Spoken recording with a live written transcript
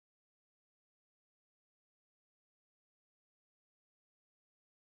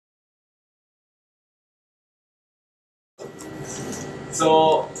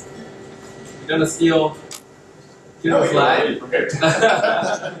So we're gonna steal the slide. Okay.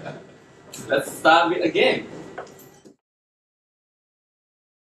 Let's start with a game.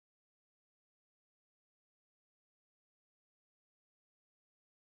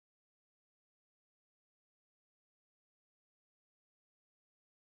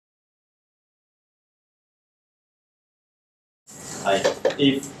 Like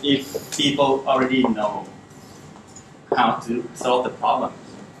if people already know how to solve the problem,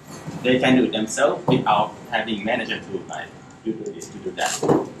 they can do it themselves without having manager to like you do this, to do that.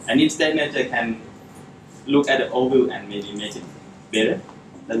 And instead manager can look at the overview and maybe make it better.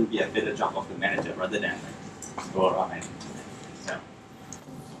 That would be a better job of the manager rather than like go around and so.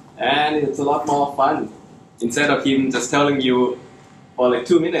 And it's a lot more fun. Instead of him just telling you for like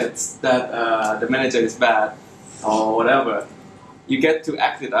 2 minutes that the manager is bad or whatever, you get to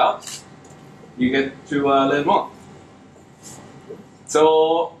act it out. You get to learn more.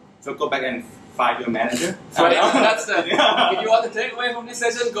 So go back and find your manager. right, that's the. If you want to take away from this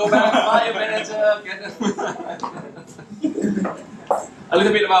session, go back, find your manager, get a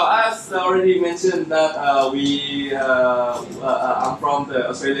little bit about us. I already mentioned that I'm from the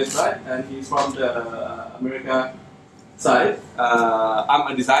Australian side and he's from the America side.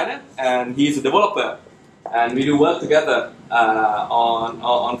 I'm a designer and he's a developer, and we do work together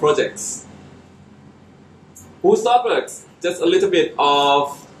on projects. Who Starbucks? Just a little bit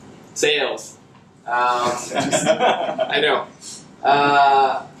of sales. I know.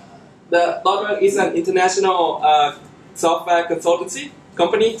 The Starbucks is an international software consultancy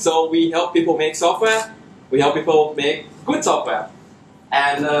company, so we help people make software. We help people make good software,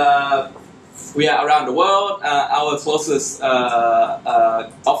 and we are around the world. Our closest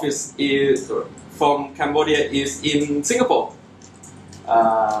office is from Cambodia is in Singapore,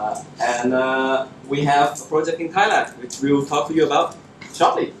 and we have a project in Thailand, which we'll talk to you about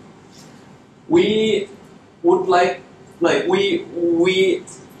shortly. We would we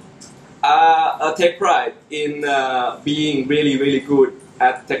take pride in being really good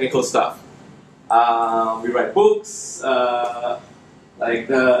at technical stuff. We write books, like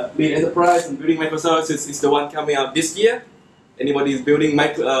the Lean Enterprise and Building Microservices is the one coming out this year. Anybody is building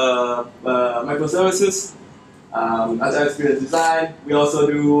microservices, Agile Experience Design. We also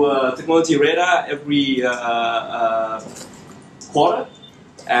do technology radar every quarter,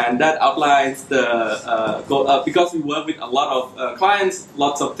 and that outlines the because we work with a lot of clients,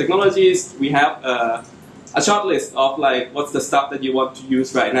 lots of technologies. We have a short list of like what's the stuff that you want to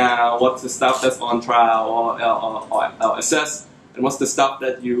use right now, what's the stuff that's on trial or assess, and what's the stuff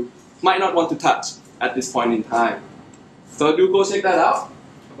that you might not want to touch at this point in time. So do go check that out.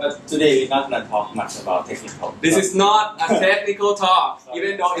 But today we're not going to talk much about technical. This is not a technical talk.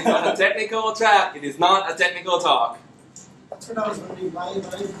 Even though it's on a technical track, it is not a technical talk. That's what I was wondering. Why is it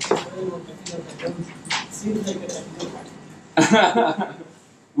very more technical? It seems like a technical track.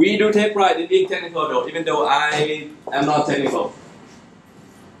 We do take pride in being technical though, even though I am not technical.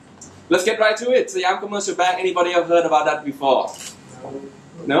 Let's get right to it. Siam Commercial Bank, anybody have heard about that before?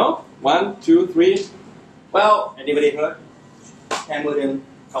 No? 1, 2, 3. Well, anybody heard? Cambodian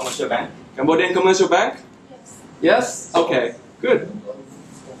Commercial Bank. Cambodian Commercial Bank? Yes. Yes? Okay, good.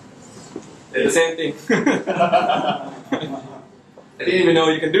 They're the same thing. I didn't even know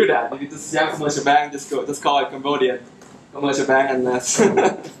you can do that. If it's a Siam Commercial Bank, just call it Cambodian Commercial Bank and that's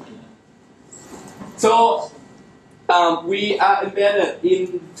So we are embedded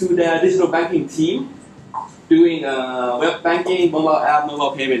into the digital banking team, doing web banking, mobile app,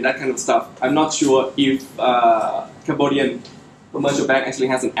 mobile payment, that kind of stuff. I'm not sure if Cambodian Commercial Bank actually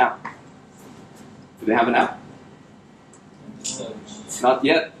has an app. Do they have an app? Not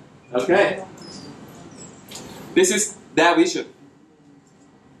yet. Okay. This is their vision.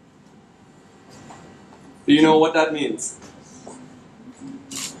 Do you know what that means?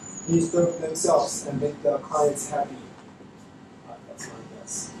 Use them themselves and make the clients happy. That's my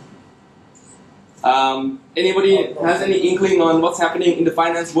guess. Anybody has any inkling on what's happening in the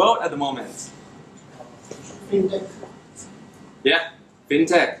finance world at the moment? Fintech. Yeah,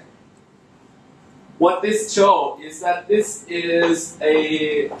 fintech. What this shows is that this is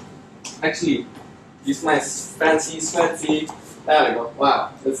actually, use my fancy, there we go, wow,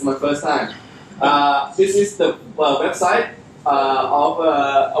 this is my first time. This is the website of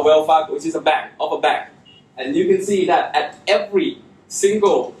a Wells Fargo, which is a bank, and you can see that at every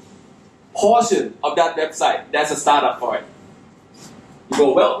single portion of that website, there's a startup for it. You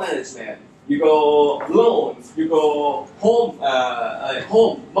go wealth management, you go loans, you go home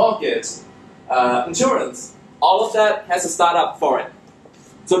mortgage, insurance. All of that has a startup for it.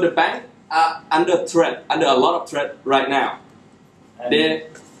 So the bank are under a lot of threat right now. And, they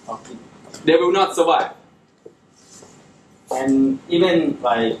okay. they will not survive. And even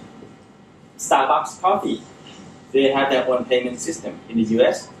like Starbucks coffee, they have their own payment system in the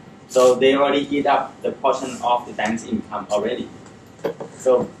US. So they already eat up the portion of the bank's income already.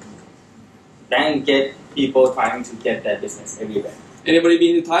 So bank get people trying to get their business everywhere. Anybody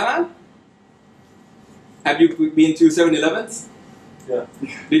been to Thailand? Have you been to 7-Elevens? Yeah.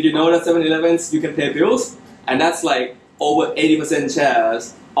 Did you know that 7-Elevens you can pay bills? And that's like over 80%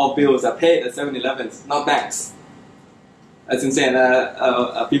 shares of bills are paid at 7-Elevens, not banks. That's insane.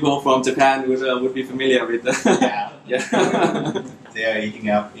 People from Japan would be familiar with that. Yeah. Yeah. They are eating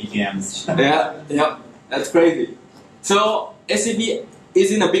up ATMs. Yeah, that's crazy. So SAP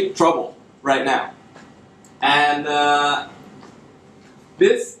is in a big trouble right now. And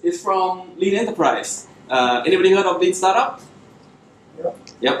this is from Lean Enterprise. Anybody heard of Lean Startup? Yep.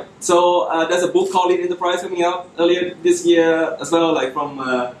 Yep. So there's a book called Lean Enterprise coming out earlier this year as well, like from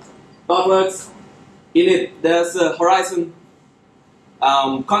onwards. In it, there's a horizon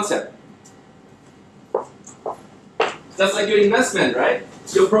concept. Just like your investment, right?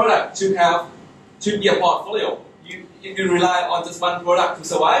 Your product should be a portfolio. If you rely on just one product to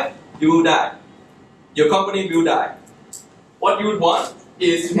survive, you will die. Your company will die. What you would want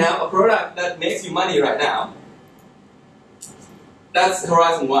is to have a product that makes you money right now. That's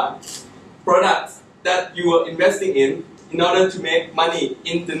horizon one. Products that you are investing in order to make money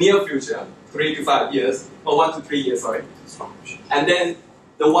in the near future, 3 to 5 years, or 1 to 3 years, sorry. And then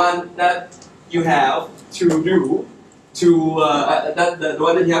the one that you have to do the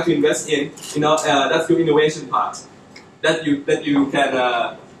one that you have to invest in, that's your innovation part that you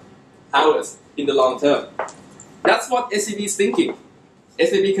can harvest in the long term. That's what SAP is thinking.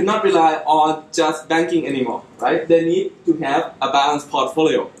 SAP cannot rely on just banking anymore, right? They need to have a balanced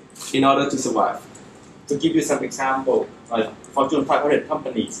portfolio in order to survive. To give you some example, like Fortune 500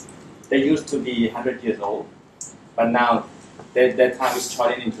 companies, they used to be 100 years old, but now their time is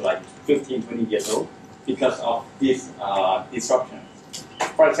shortened into like 15, 20 years old because of this disruption.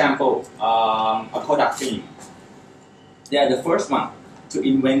 For example, a Kodak film. They are the first one to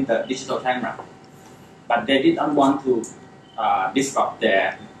invent the digital camera, but they didn't want to disrupt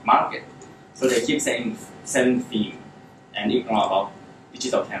their market, so they keep saying selling film and ignore about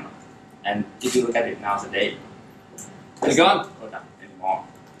digital camera. And if you look at it nowadays, They're gone. Kodak anymore.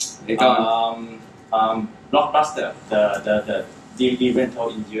 They're gone. Blockbuster, the DVD rental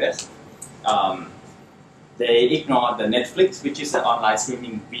in US, they ignore the Netflix, which is the online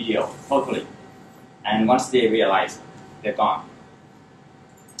streaming video, totally. And once they realize, they're gone.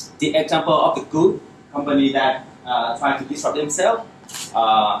 The example of the good company that trying to disrupt themselves,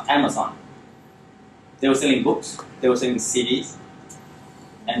 Amazon. They were selling books, they were selling CDs,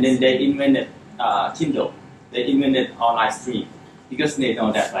 and then they invented Kindle. They invented online stream because they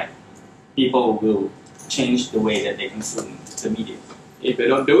know that like people will change the way that they consume the media. If they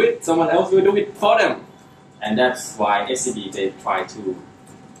don't do it, someone else will do it for them. And that's why SCB, they try to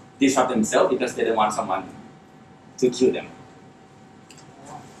disrupt themselves because they don't want someone to kill them.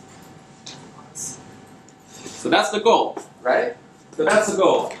 So that's the goal, right? So that's the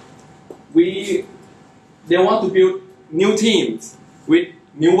goal. They want to build new teams with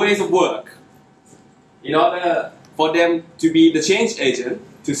new ways of work in order for them to be the change agent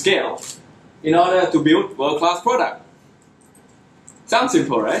to scale in order to build world-class product. Sounds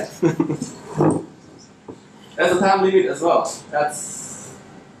simple, right? There's a time limit as well. That's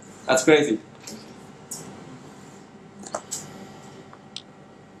crazy.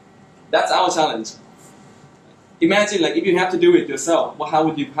 That's our challenge. Imagine, like, if you have to do it yourself, how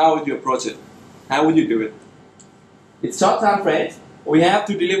would you approach it? How would you do it? It's short time frame. We have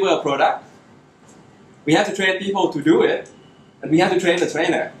to deliver a product. We have to train people to do it, and we have to train the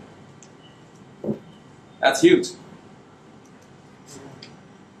trainer. That's huge.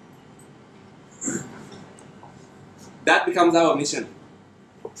 That becomes our mission.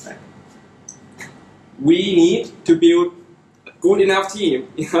 We need to build a good enough team.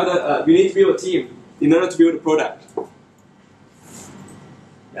 We need to build a team in order to build a product.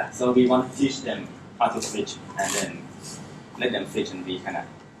 Yeah, so we want to teach them how to switch and then let them switch and we kind of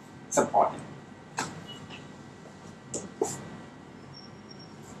support them.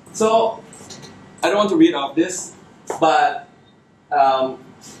 So, I don't want to read off this, but I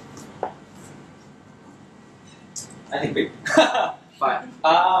think we fine.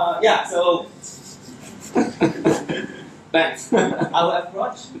 yeah, so Thanks. our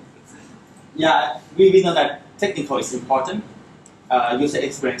approach, yeah, we know that technical is important, user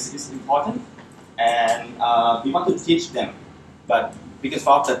experience is important, and we want to teach them, but because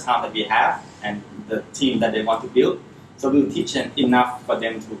of the time that we have and the team that they want to build, So we'll teach them enough for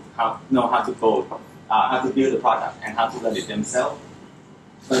them to know how to code, how to build the product, and how to run it themselves.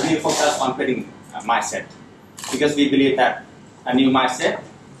 So we focus on creating a mindset because we believe that a new mindset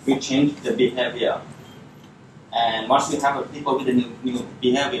will change the behavior. And once you have people with a new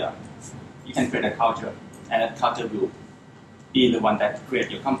behavior, you can create a culture, and that culture will be the one that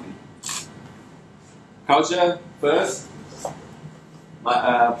creates your company. Culture first,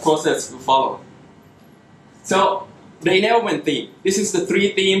 process will follow. So the enablement theme. This is the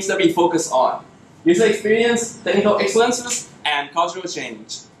 3 themes that we focus on: user experience, technical excellences, and cultural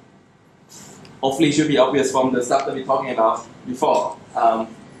change. Hopefully, it should be obvious from the stuff that we're talking about before.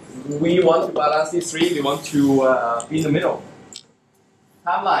 We want to balance these 3. We want to be in the middle.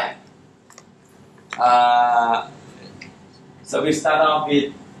 Timeline. So we start off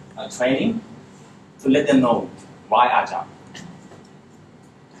with training to let them know why Agile.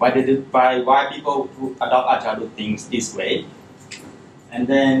 Why people who adopt Agile do things this way. And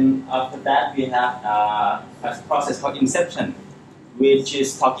then after that we have a process called inception, which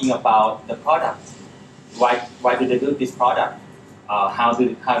is talking about the product. Why do they build this product? How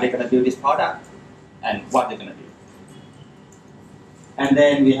they're gonna build this product, and what they're gonna do. And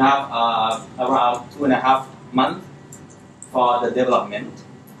then we have around 2.5 months for the development,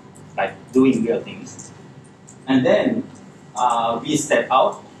 like doing real things. And then we step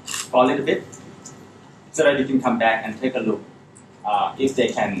out for a little bit so that we can come back and take a look if they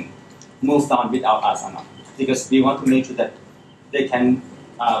can move on without us or not. Because we want to make sure that they can,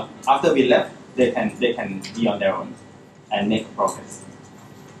 after we left, they can be on their own and make progress.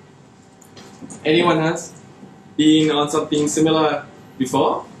 Anyone has been on something similar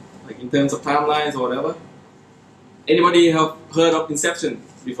before, like in terms of timelines or whatever? Anybody have heard of inception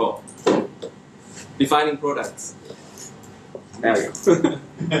before? Defining products. There we go.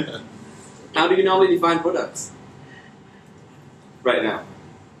 How do you normally define products right now?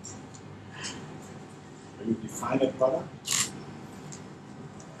 When you define a product,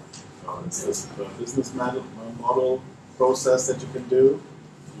 it's just a business model process that you can do.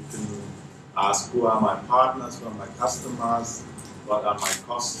 You can ask who are my partners, who are my customers, what are my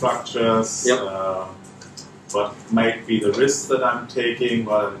cost structures, Yep. what might be the risks that I'm taking,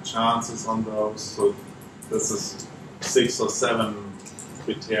 what are the chances on those. So this is 6 or 7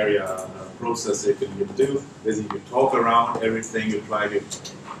 criteria process that you can do. Basically, you talk around everything. You try to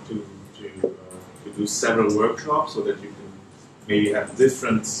do several workshops so that you can maybe have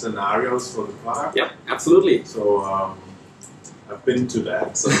different scenarios for the product. Yep, absolutely. So I've been to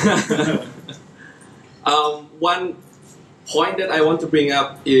that. So. One point that I want to bring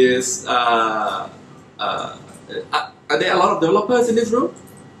up is, are there a lot of developers in this room?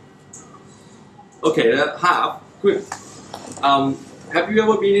 Okay, half. Good. Have you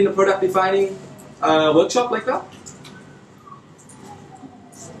ever been in a product defining workshop like that?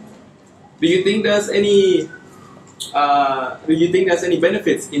 Do you think there's any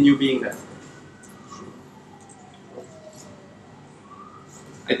benefits in you being there?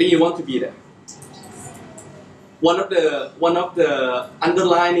 I think you want to be there. One of the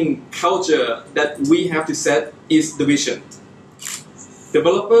underlying culture that we have to set is the vision.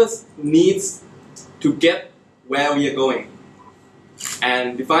 Developers needs to get where we are going,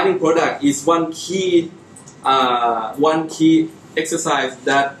 and defining product is one key exercise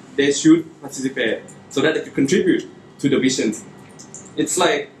that they should participate so that they can contribute to the vision. It's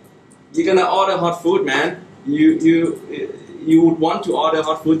like you're gonna order hot food, man. You would want to order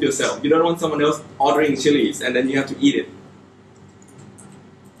hot food yourself. You don't want someone else ordering chilies and then you have to eat it.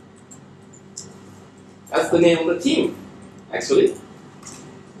 That's the name of the team, actually.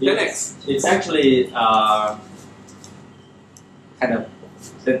 Next. It's actually kind of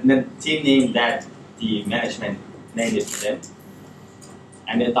the team name that the management named it for them.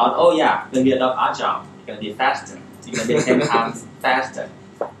 And they thought, oh yeah, when we adopt Agile, it's going to be faster. It's going to be 10 times faster.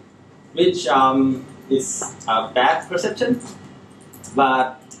 Which is a bad perception,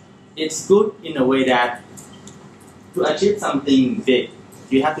 but it's good in a way that to achieve something big,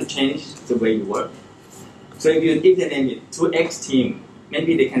 you have to change the way you work. So if they name it 2X team,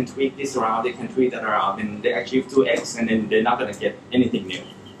 maybe they can tweak this around, they can tweak that around, and they achieve 2X, and then they're not going to get anything new.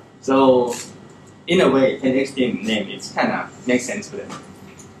 So in a way, 10X team name, it kind of makes sense for them.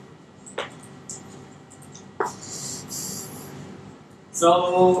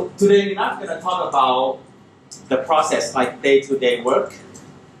 So today we're not going to talk about the process like day-to-day work.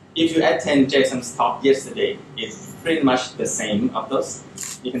 If you attend Jason's talk yesterday, it's pretty much the same of those.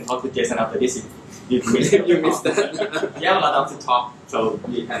 You can talk to Jason after this if you missed that. We have a lot to talk, so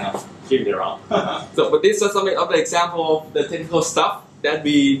we kind of keep it around. So, but this was some of the example of the technical stuff that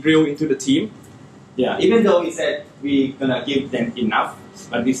we drill into the team. Yeah, even though we said we're gonna give them enough,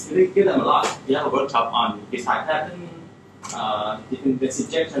 but we still give them a lot. We have a workshop on design pattern, different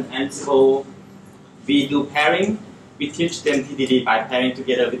injection, Ansible. We do pairing. We teach them TDD by pairing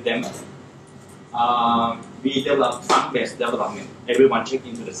together with them. We develop trunk-based development. Everyone check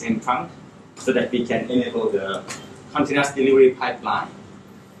into the same trunk so that we can enable the continuous delivery pipeline.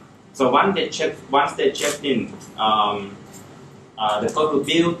 So once they check in, the code will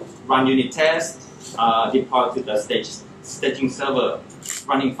build, run unit test, deploy to the staging server,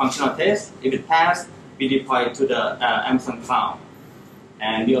 running functional tests. If it passed, we deploy it to the Amazon cloud.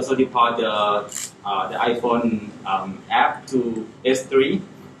 And we also deploy the iPhone app to S3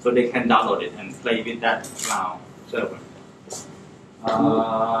 so they can download it and play with that cloud server.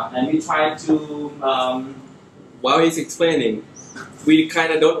 And we try to... while he's explaining, we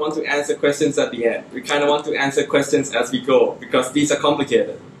kind of don't want to answer questions at the end. We kind of want to answer questions as we go because these are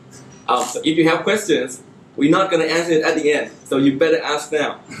complicated. So if you have questions, we're not going to answer it at the end. So you better ask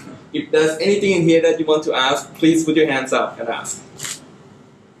now. If there's anything in here that you want to ask, please put your hands up and ask.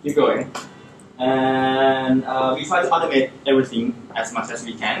 Keep going. And we try to automate everything as much as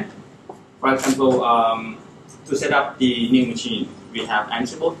we can. For example, to set up the new machine, we have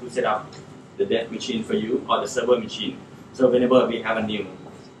Ansible to set up the dev machine for you or the server machine. So whenever we have a new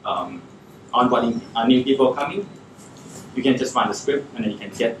onboarding, new people coming, you can just run the script and then you can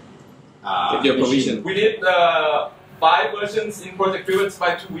get your permission. We did 5 versions in Project Pivots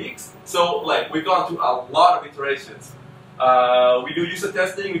by 2 weeks. So like we've gone through a lot of iterations. We do user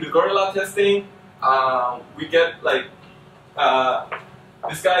testing, we do gorilla testing. We get like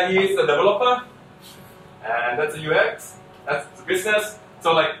this guy, he's the developer, and that's the UX, that's the business.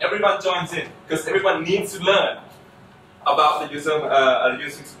 So like everyone joins in because everyone needs to learn about the user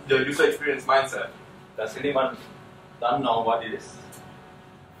experience mindset. Does anyone don't know what it is?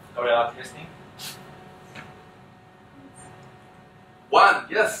 Gorilla testing? One,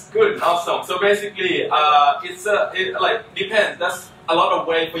 yes, good, awesome. So basically, it like depends. That's a lot of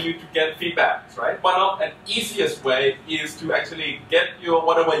way for you to get feedback, right? One of the easiest way is to actually get your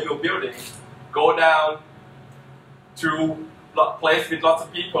whatever you're building, go down to a place with lots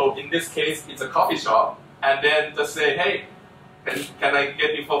of people. In this case, it's a coffee shop, and then just say, hey, can I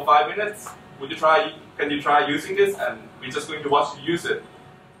get you for 5 minutes? Would you try? Can you try using this? And we're just going to watch you use it.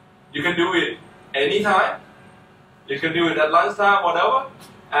 You can do it anytime. You can do it at lunchtime, whatever,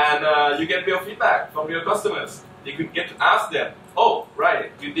 and you get real feedback from your customers. You could get to ask them, oh,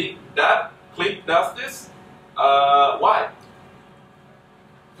 right, you think that click does this? Why?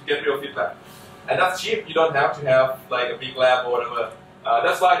 To get real feedback. And that's cheap. You don't have to have like a big lab or whatever.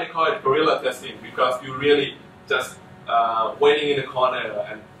 That's why they call it guerrilla testing, because you really just waiting in the corner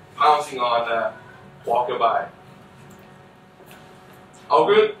and pouncing on the walker by. All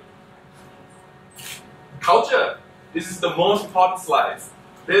good? Culture. This is the most important slide.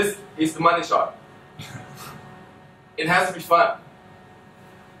 This is the money shot. It has to be fun.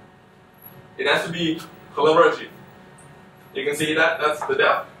 It has to be collaborative. You can see that, that's the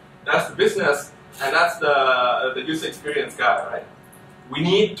dev, that's the business, and that's the user experience guy, right? We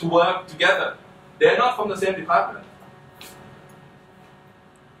need to work together. They're not from the same department.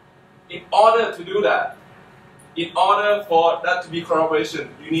 In order to do that, in order for that to be collaboration,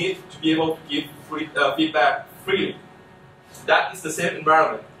 you need to be able to give feedback freely. That is the safe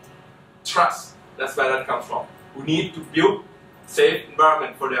environment. Trust, that's where that comes from. We need to build safe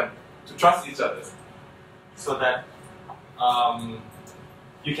environment for them to trust each other. So that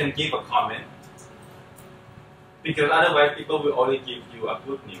you can give a comment. Because otherwise people will only give you a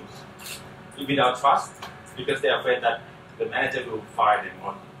good news without trust, because they're afraid that the manager will fire them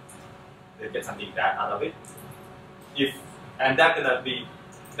or they'll get something bad out of it. And that's gonna be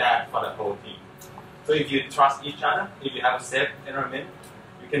bad for the whole team. So if you trust each other, if you have a safe environment,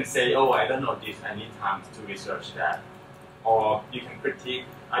 you can say, oh, I don't know this, I need time to research that. Or you can critique,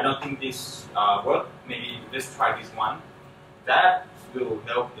 I don't think this works, maybe let's try this one. That will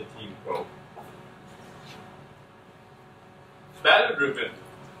help the team grow. Value driven.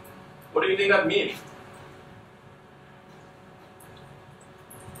 What do you think that means?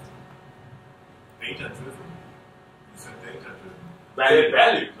 Data driven. You said data driven.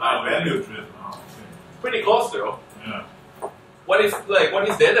 Value. Value driven. Oh, okay. Pretty close though. Yeah. What is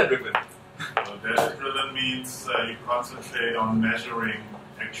data driven? Data driven means you concentrate on measuring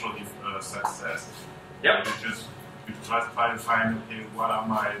actually success. Yep. You try to find, okay, what are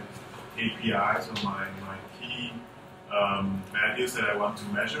my KPIs or my key values that I want to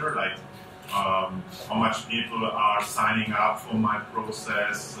measure, like how much people are signing up for my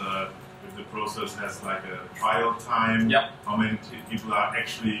process, if the process has like a trial time, Yep. how many people are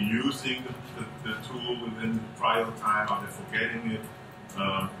actually using the tool within the trial time? Are they forgetting it?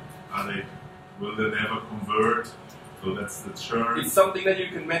 Will they never convert? So that's the churn. It's something that you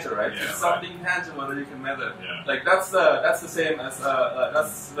can measure, right? Yeah, it's something tangible that you can measure. Yeah. Like that's the same as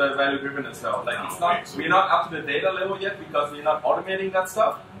that's the value driven as well. Like it's not we're not up to the data level yet because we're not automating that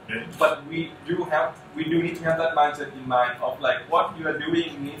stuff. Okay. But we do need to have that mindset in mind of like what you are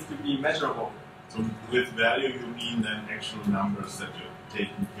doing needs to be measurable. So with value, you mean then actual numbers that you're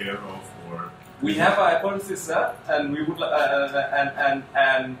taking care of, or We have a hypothesis set, and we would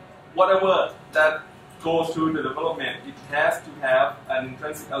and whatever that goes through the development, it has to have an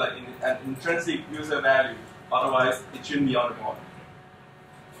intrinsic user value. Otherwise, it shouldn't be on the board.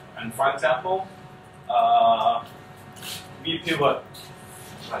 And for example, we pivot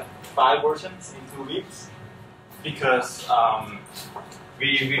like 5 versions in 2 weeks because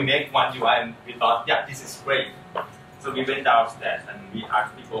we make one UI and we thought, yeah, this is great. So we went downstairs and we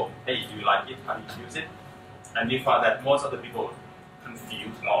asked people, hey, do you like it? How do you use it? And we found that most of the people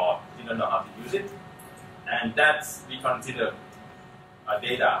confused or didn't know how to use it. And that's, we consider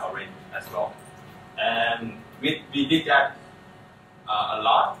data already as well. And we did that a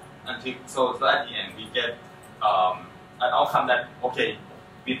lot until, so at the end we get an outcome that, okay,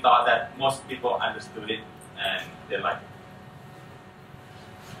 we thought that most people understood it and they liked it.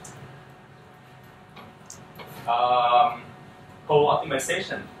 Goal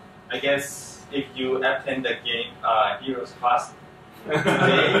optimization. I guess if you attend the game Heroes class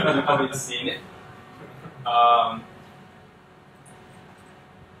today, you've probably seen it.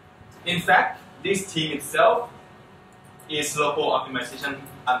 In fact, this team itself is local optimization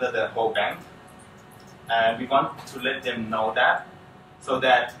under the whole bank, and we want to let them know that, so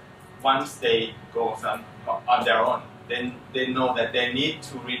that once they go on their own, then they know that they need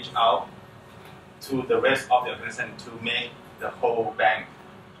to reach out to the rest of the organization to make the whole bank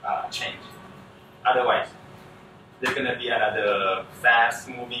change. Otherwise, there's going to be another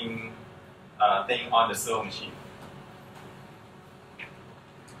fast-moving thing on the server machine.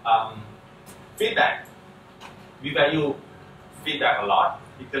 Feedback. We value feedback a lot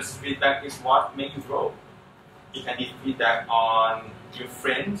because feedback is what makes you grow. You can give feedback on your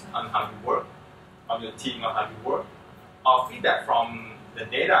friends, on how you work, on your team, on how you work, or feedback from the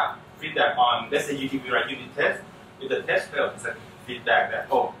data. Feedback on, let's say you write unit test, if the test fails, it's a feedback that,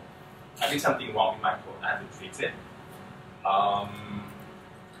 oh, I did something wrong with my code, I have to fix it.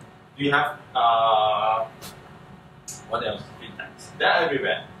 Do you have, what else? Feedbacks. They're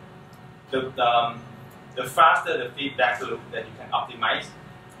everywhere. The faster the feedback loop that you can optimize,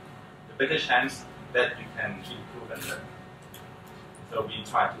 the better chance that you can improve and learn. So we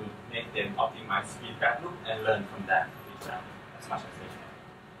try to make them optimize feedback loop and learn from that feedback as much as they can.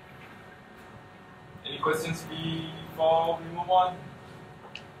 Any questions before we move on?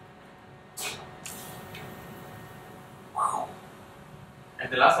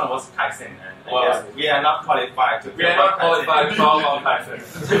 And the last one was Kaizen, and I Wow. guess we are not qualified to We are not qualified to talk about Kaizen.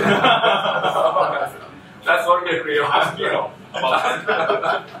 That's what we agree on. I'm zero about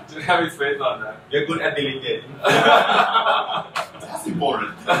that. Just have his face on that. You're good at delegating. that's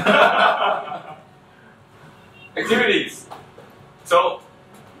important. Activities. So,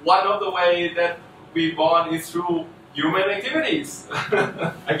 one of the ways that we bond is through human activities.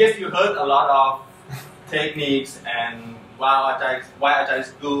 I guess you heard a lot of techniques and why Agile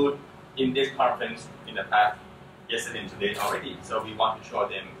is good in this conference in the past, yesterday and today already. So we want to show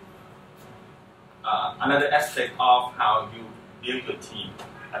them another aspect of how you build your team,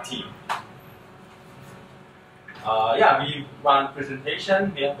 a team. Yeah, we run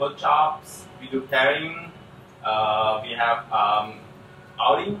presentation, we have workshops, we do pairing, we have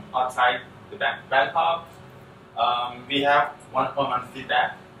outing outside the Bangkok. We have one-on-one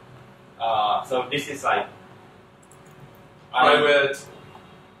feedback. So this is like Private,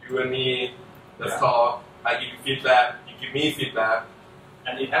 you and me, let's Yeah. talk. I give you feedback, you give me feedback.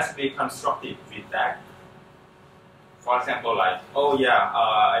 and it has to be constructive feedback. For example, like, oh yeah,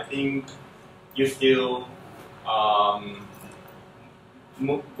 I think you still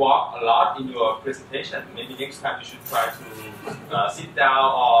walk a lot in your presentation. Maybe next time you should try to sit down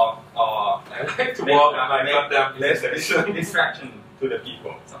or I like to walk on my goddamn less presentation. distraction to the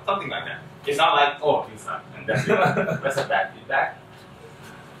people, something like that. It's not like, oh, this and that's it. That's a bad feedback.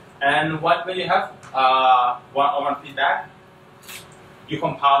 And when you have one-on-one feedback, you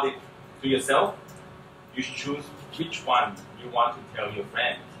compile it to yourself. You choose which one you want to tell your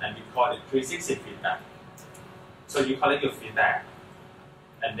friends, and we call it 360 feedback. So you collect your feedback,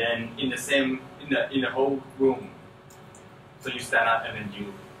 and then in the whole room. So you stand up and then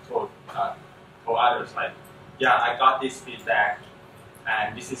you for others, like, yeah, I got this feedback,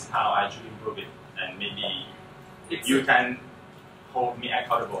 and this is how I should improve it, and maybe you can hold me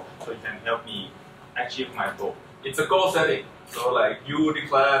accountable, so you can help me achieve my goal. It's a goal setting. So like you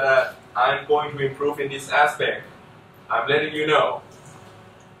declare that I'm going to improve in this aspect. I'm letting you know.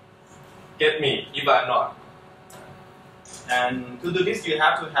 Get me if I'm not. And to do this, you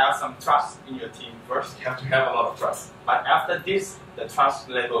have to have some trust in your team first. You have to have a lot of trust. But after this, the trust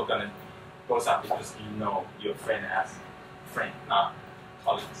level gonna goes up because you know your friend as friend, not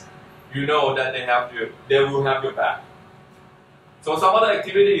colleagues. You know that they will have your back. So some other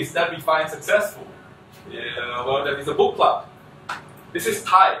activities that we find successful, well, there is a book club. This is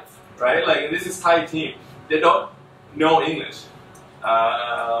Thai, right? Like this is Thai team. They don't know English.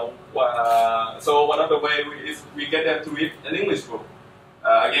 So one of the ways is we get them to read an English book.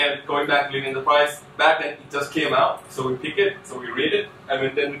 Again, going back to Lean Enterprise, back then it just came out, so we pick it, so we read it,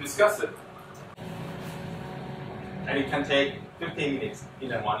 and then we discuss it. And it can take 15 minutes in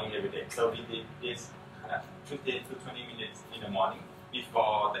the morning every day. So we did this 15 to 20 minutes in the morning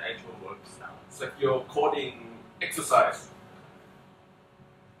before the actual work starts. It's like your coding exercise.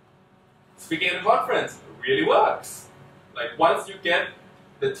 Speaking at a conference really works. Like once you get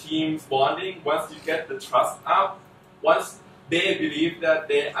the team's bonding, once you get the trust up, once they believe that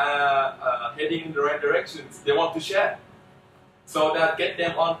they are heading in the right directions, they want to share. So that get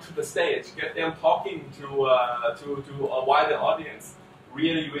them onto the stage, get them talking to a wider audience,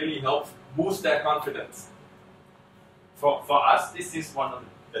 really helps boost their confidence. For us, this is one of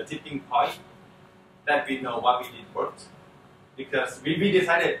the tipping point that we know what we did worked, because we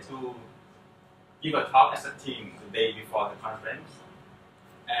decided to give a talk as a team the day before the conference,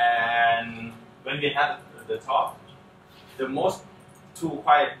 and when we had the talk, the most two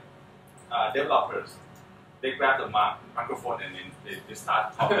quiet developers, they grab the microphone and then they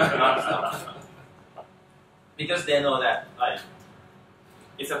start talking non-stop. Because they know that like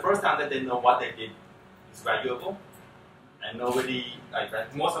it's the first time that they know what they did is valuable, and nobody like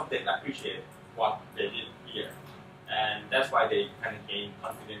that. Most of them appreciate what they did here, and that's why they kind of gain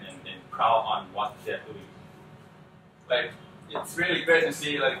confidence and proud on what they're doing. Like it's really great to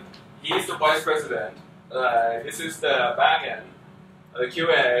see. Like he's the vice president. This is the back end, the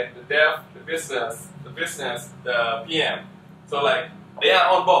QA, the dev, the business, the PM. So like they are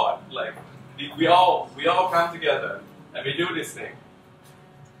on board. Like we all come together and we do this thing.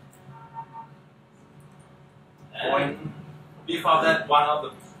 And before that, one of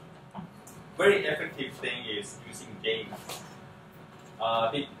the very effective thing is using games.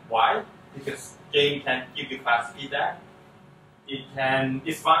 Why? Because game can give you fast feedback.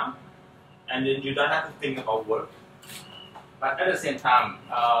 It's fun, and then you don't have to think about work. But at the same time,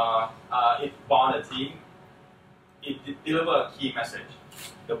 it bond a team. It delivers a key message,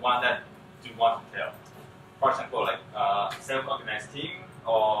 the one that you want to tell. For example, like self-organized team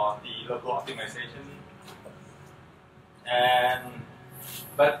or the local optimization.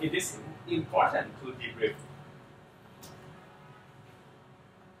 But it is important to debrief.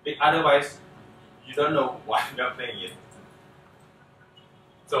 Otherwise, you don't know why you're playing it.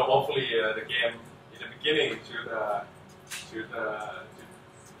 So hopefully the game in the beginning should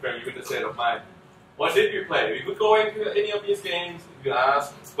bring you in the state of mind. What did we play? We could go into any of these games if you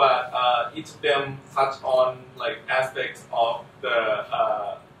ask, but each of them touch on like aspects of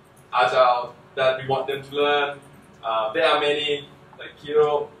the Agile that we want them to learn. There are many, like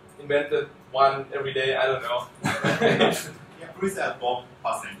Hiro invented one every day, I don't know. Yeah, Bruce at ball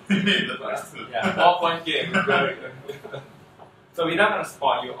passing. The first two. Yeah, ballpoint game is very good. So we're not going to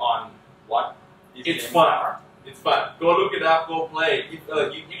spoil you on what these It's games fun. are. It's fun. Go look it up, go play. If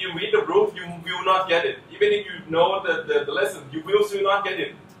you read the rules, you will not get it. Even if you know the lesson, you will still not get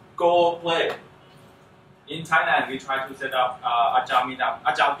it. Go play. In Thailand, we try to set up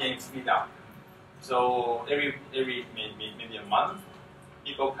Agile games meetup. So every maybe a month,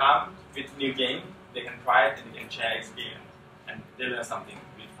 people come with new game. They can try it and they can share experience, and they learn something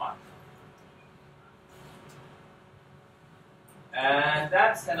really fun. And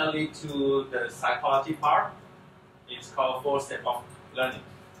that's gonna lead to the psychology part. It's called 4 steps of learning.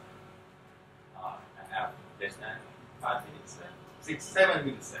 I have less than 5 minutes left. 7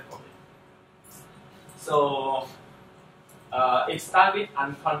 minutes left. Okay. So it starts with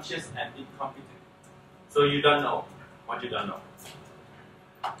unconscious and incompetent. So you don't know what you don't know.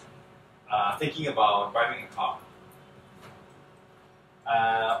 Thinking about driving a car.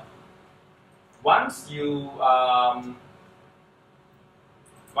 Once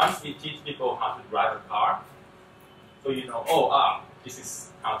we teach people how to drive a car, so you know, this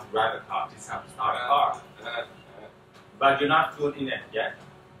is how to drive a car, this is how to start a car. But you're not good in it yet.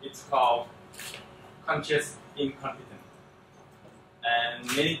 it's called conscious incompetence. And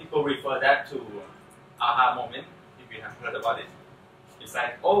many people refer that to aha moment, if you have heard about it. It's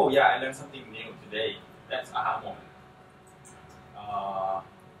like, oh yeah, I learned something new today. That's aha moment.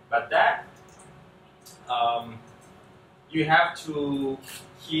 But that, you have to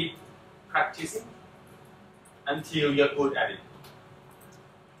keep practicing until you're good at it.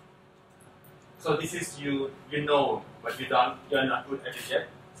 So this is you know, but you're not good at it yet.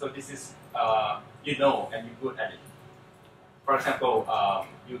 So this is you know and you're good at it. For example,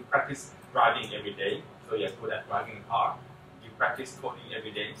 you practice driving every day, so you're good at driving a car. You practice coding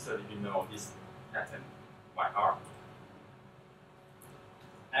every day, so that you know this pattern by heart.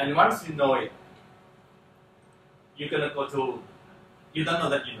 And once you know it, you're gonna go to, you don't know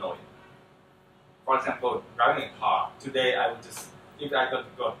that you know it. For example, driving a car. Today I would just, if I got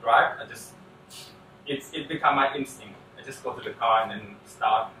to go drive, it become my instinct. I just go to the car and then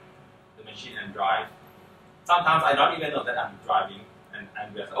start the machine and drive. Sometimes I don't even know that I'm driving,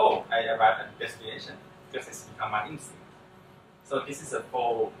 and just, oh, I arrived at the destination because it's become my instinct. So this is a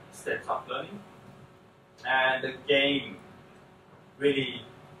 4 steps of learning, and the game really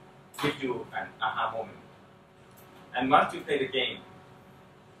gives you an aha moment. And once you play the game,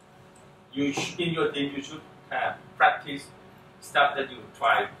 in your team you should have practice stuff that you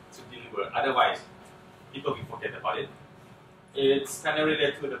try to deliver. Otherwise, people will forget about it. It's kind of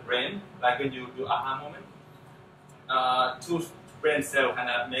related to the brain, like when you do aha moment. 2 brain cells kind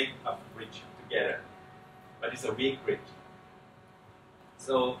of make a bridge together, but it's a weak bridge.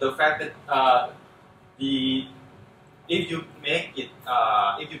 So the fact that if you make it,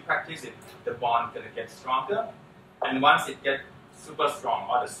 if you practice it, the bond gonna get stronger, and once it gets super strong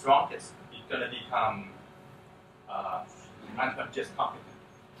or the strongest, it's gonna become unconscious competent.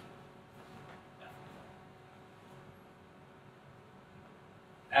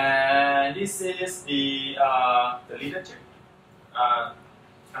 And this is the leadership. I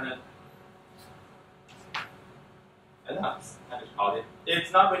don't know how to call it.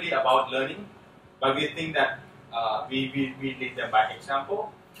 It's not really about learning, but we think that we lead them by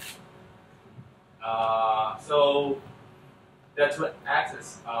example. So there are 2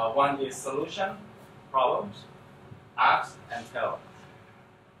 axes. One is solution, problems, ask and tell.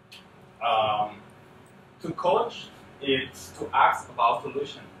 To coach, it's to ask about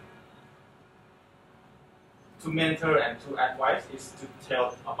solution. To mentor and to advise is to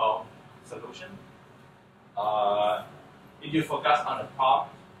tell about solution. If you focus on the problem,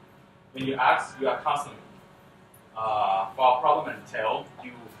 when you ask, you are counseling. For problem and tell,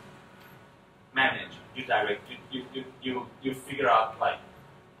 you manage, you direct, you figure out like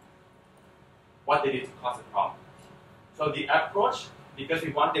what they did to cause the problem. So the approach, because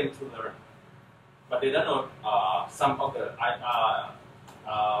we want them to learn, but they don't know some of the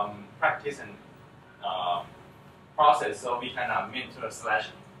practice and process, so we kind of mentor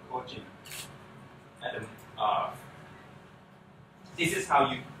 / coaching. And this is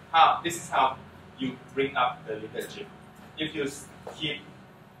how you bring up the leadership. If you keep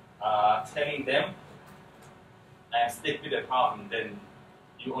telling them and stick with the problem, then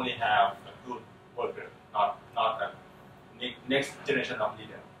you only have a good worker, not a next generation of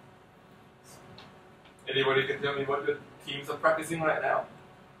leader. Anybody can tell me what the teams are practicing right now?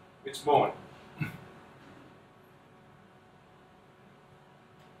 Which moment?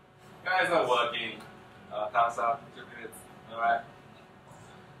 Guys are working. Thumbs up, 2 minutes. Alright.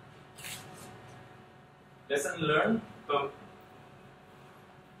 Lesson learned. So,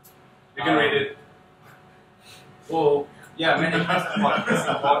 you can read it. Oh, yeah, management support is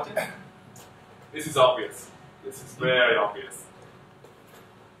important. This is obvious. This is very obvious.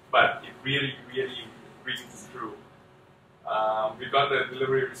 But it really, really rings true. We got the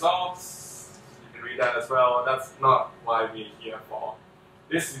delivery results. You can read that as well. That's not why we're here for.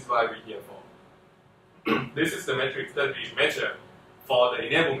 This is why we're here for. This is the metrics that we measure for the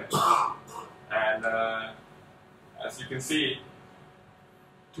enablement. And as you can see,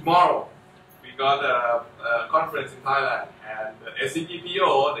 tomorrow we got a conference in Thailand, and the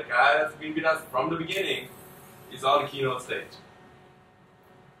SCPPO, the guy that's been with us from the beginning, is on the keynote stage.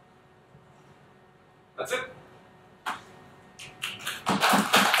 That's it.